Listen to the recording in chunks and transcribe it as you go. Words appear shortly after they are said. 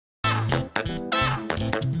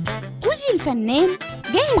كوجي الفنان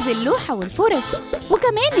جاهز اللوحة والفرش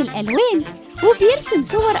وكمان الألوان، وبيرسم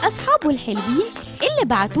صور أصحابه الحلوين اللي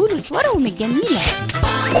بعتوله صورهم الجميلة.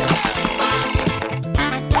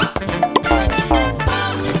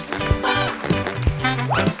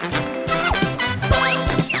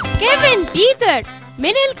 كيفين بيتر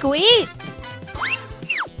من الكويت،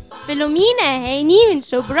 فيلومينا هاني من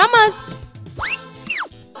شبرا مصر،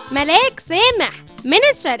 ملاك سامح من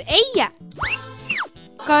الشرقية،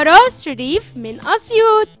 كاراس شريف من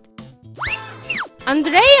أسيوط،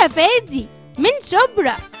 أندريا فادى من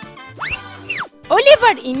شبرا،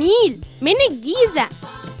 اوليفر اميل من الجيزة،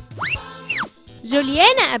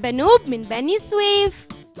 چوليانا ابانوب من بني سويف،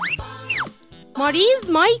 ماريز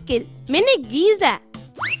مايكل من الجيزة،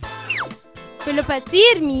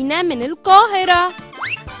 فيلوباتير مينا من القاهرة،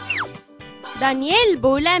 دانيال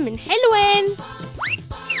بولا من حلوان،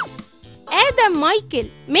 آدم مايكل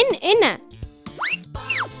من قنا،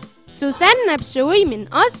 سوسنة بيشوي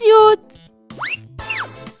من أسيوط،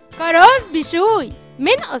 كاراس بيشوي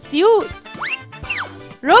من أسيوط،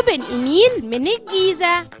 روبن اميل من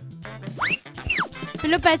الجيزة،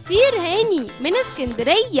 فيلوباتير هاني من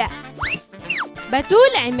اسكندرية،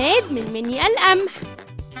 بتول عماد من منيا القمح،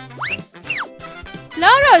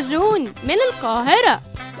 كلارا جون من القاهرة،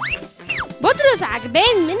 بطرس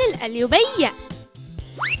عجبان من القليوبية،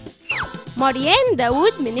 مريان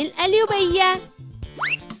داود من القليوبية،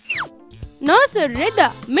 ناصر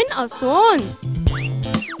رضا من أسوان.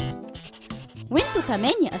 وانتوا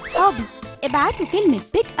كمان يا أصحابي ابعتوا كلمة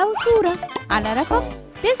بيك أو صورة على رقم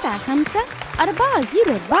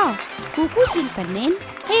 95404 وكوجي الفنان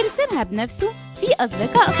هيرسمها بنفسه في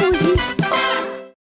أصدقاء كوجي.